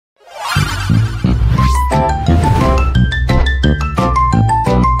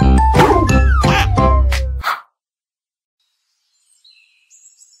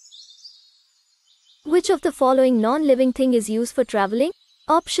Which of the following non-living thing is used for traveling?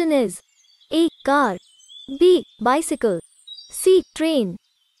 Option is A. Car, B. Bicycle, C. Train,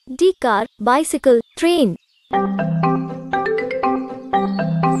 D. Car, bicycle, train.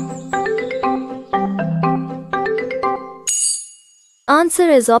 Answer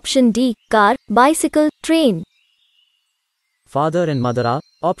is option D. Car, bicycle, train. Father and mother are,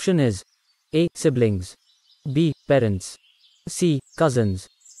 option is A. Siblings, B. Parents, C. Cousins,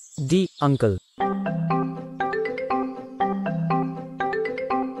 D. Uncle.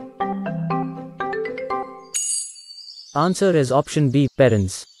 Answer is option B.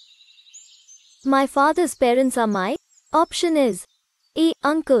 Parents. My father's parents are my. Option is A.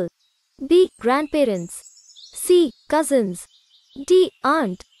 Uncle, B. Grandparents, C. Cousins, D.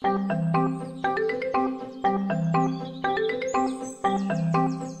 Aunt.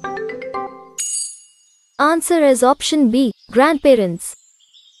 Answer is option B. Grandparents.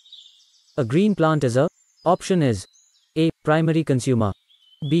 A green plant is a, option is A. Primary consumer,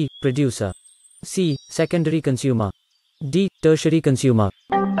 B. Producer, C. Secondary consumer, D. Tertiary consumer.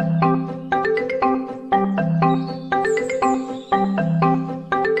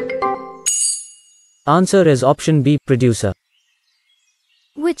 Answer is option B. Producer.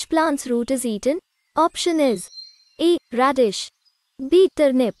 Which plant's root is eaten? Option is A. Radish, B.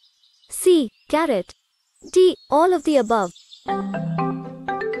 Turnip, C. Carrot, D. All of the above.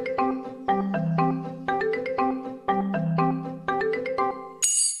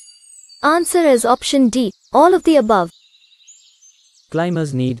 Answer is option D. All of the above.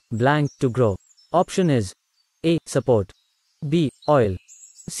 Climbers need blank to grow. Option is A. Support, B. Oil,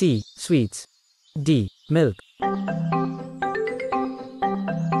 C. Sweets, D. Milk.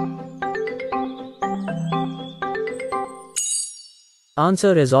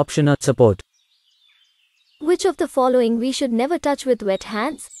 Answer is option A. Support. Which of the following we should never touch with wet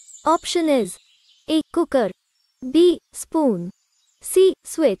hands? Option is A. Cooker, B. Spoon, C.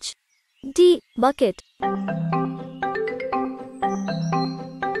 Switch, D. Bucket.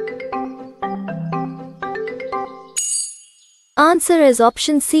 Answer is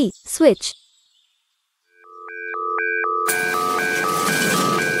option C. Switch.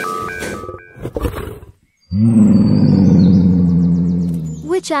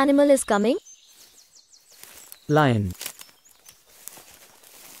 Which animal is coming? Lion.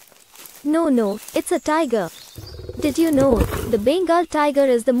 No, it's a tiger. Did you know, the Bengal tiger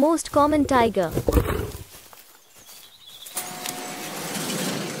is the most common tiger?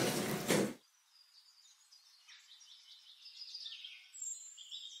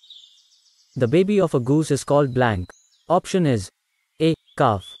 The baby of a goose is called blank. Option is A.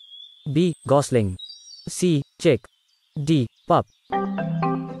 Calf, B. Gosling, C. Chick, D. Pup.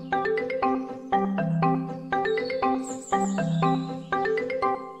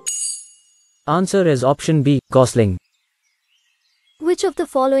 Answer is option B. Gosling. Which of the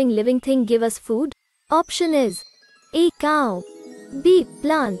following living thing give us food? Option is A. Cow, B.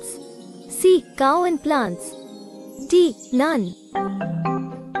 Plants, C. Cow and plants, D. None.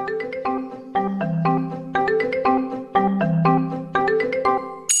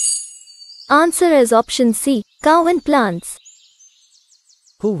 Answer is option C. Cow and plants.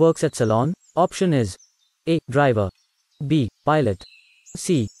 Who works at salon? Option is A. Driver, B. Pilot,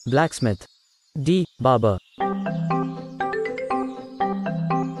 C. Blacksmith, D. Barber.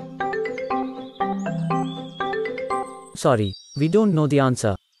 Sorry, we don't know the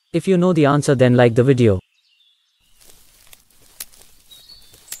answer. If you know the answer, then like the video.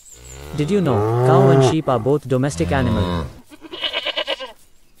 Did you know, cow and sheep are both domestic animals?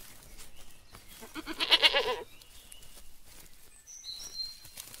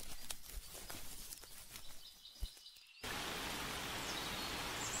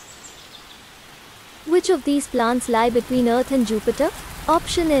 Which of these plants lie between Earth and Jupiter?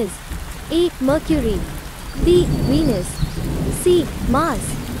 Option is A. Mercury, B. Venus, C. Mars,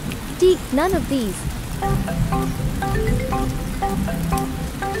 D. None of these.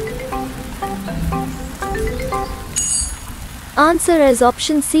 Answer is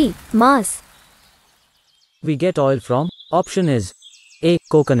option C. Mars. We get oil from, option is A.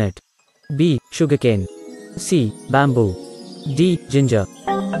 Coconut, B. Sugarcane, C. Bamboo, D. Ginger.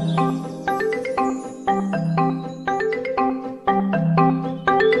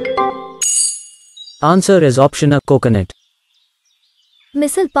 Answer is option A. Coconut.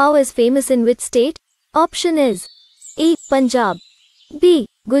 Missal pav is famous in which state? Option is A. Punjab, B.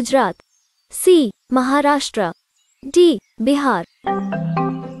 Gujarat, C. Maharashtra, D. Bihar.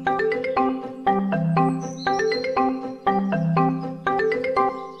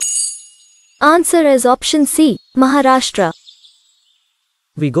 Answer is option C. Maharashtra.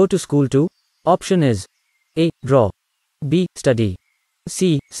 We go to school too. Option is A. Draw. B. Study.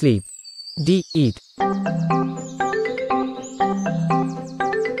 C. Sleep. D. Eat.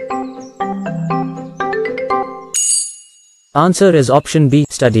 Answer is option B.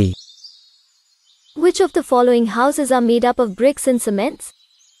 Study. Which of the following houses are made up of bricks and cements?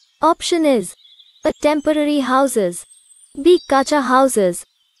 Option is A. Temporary houses. B. Kacha houses.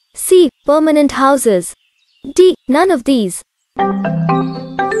 C. Permanent houses. D. None of these.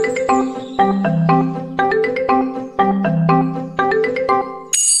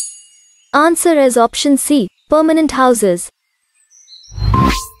 Answer is option C. Permanent houses.